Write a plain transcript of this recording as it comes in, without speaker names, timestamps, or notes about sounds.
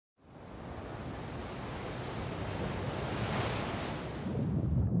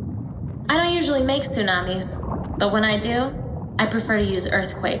I don't usually make tsunamis, but when I do, I prefer to use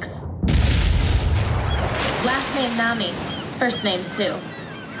earthquakes. Last name Nami, first name Sue.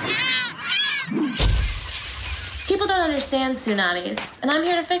 People don't understand tsunamis, and I'm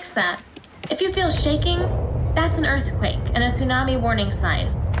here to fix that. If you feel shaking, that's an earthquake and a tsunami warning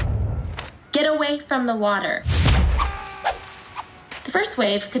sign. Get away from the water. The first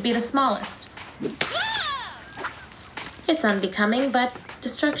wave could be the smallest. It's unbecoming, but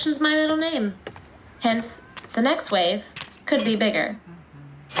destruction's my middle name. Hence, the next wave could be bigger.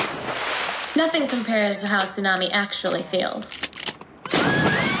 Nothing compares to how a tsunami actually feels.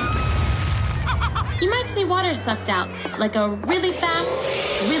 You might see water sucked out, like a really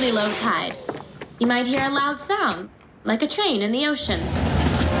fast, really low tide. You might hear a loud sound, like a train in the ocean.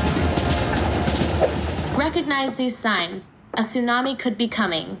 Recognize these signs. A tsunami could be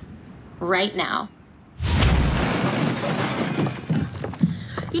coming right now.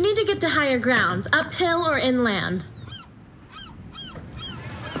 You need to get to higher ground, uphill or inland.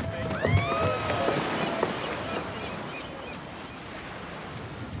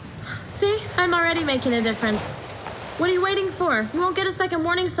 See, I'm already making a difference. What are you waiting for? You won't get a second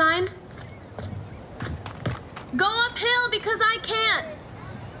warning sign? Go uphill because I can't.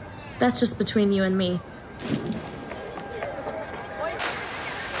 That's just between you and me.